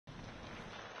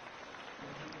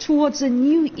towards a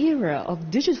new era of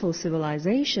digital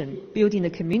civilization, building a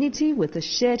community with a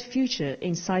shared future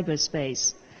in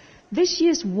cyberspace. This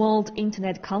year's World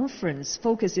Internet Conference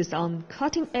focuses on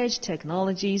cutting-edge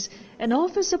technologies and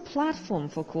offers a platform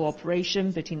for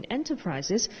cooperation between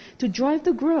enterprises to drive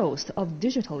the growth of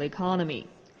digital economy.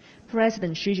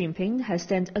 President Xi Jinping has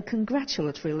sent a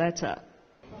congratulatory letter.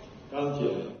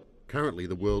 Currently,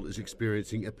 the world is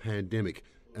experiencing a pandemic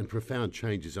and profound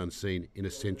changes unseen in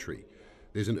a century.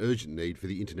 There's an urgent need for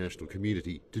the international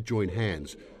community to join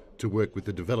hands to work with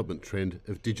the development trend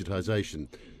of digitisation,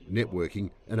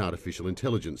 networking and artificial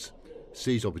intelligence,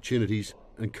 seize opportunities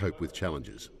and cope with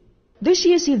challenges. This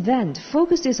year's event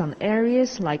focuses on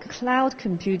areas like cloud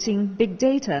computing, big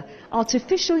data,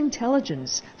 artificial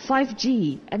intelligence,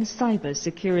 5G and cyber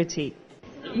security.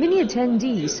 Many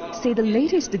attendees say the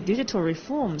latest digital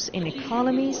reforms in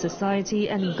economy, society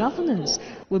and governance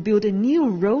will build a new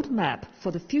roadmap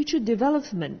for the future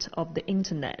development of the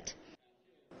Internet.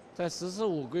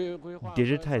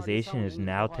 Digitization is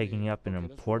now taking up an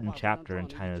important chapter in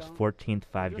China's 14th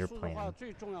five-year plan.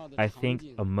 I think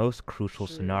a most crucial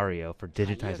scenario for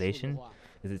digitization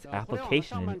is its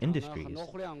application in industries.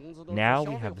 Now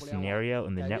we have a scenario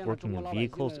in the networking of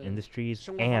vehicles, industries,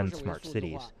 and smart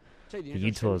cities. The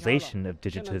utilization of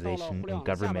digitization in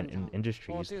government and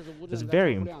industries is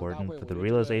very important for the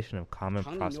realization of common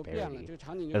prosperity,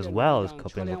 as well as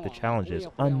coping with the challenges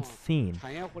unseen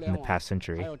in the past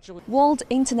century. World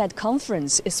Internet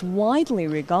Conference is widely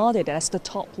regarded as the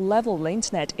top-level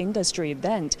internet industry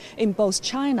event in both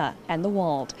China and the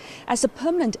world. As a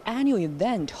permanent annual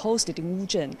event hosted in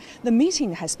Wuzhen, the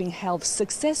meeting has been held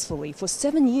successfully for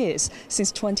 7 years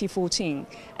since 2014,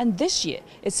 and this year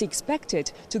it's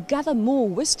expected to gather more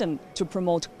wisdom to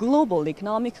promote global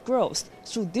economic growth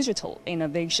through digital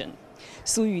innovation.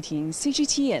 Su Yuting,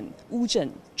 CGTN,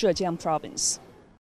 Wuzhen, Zhejiang Province.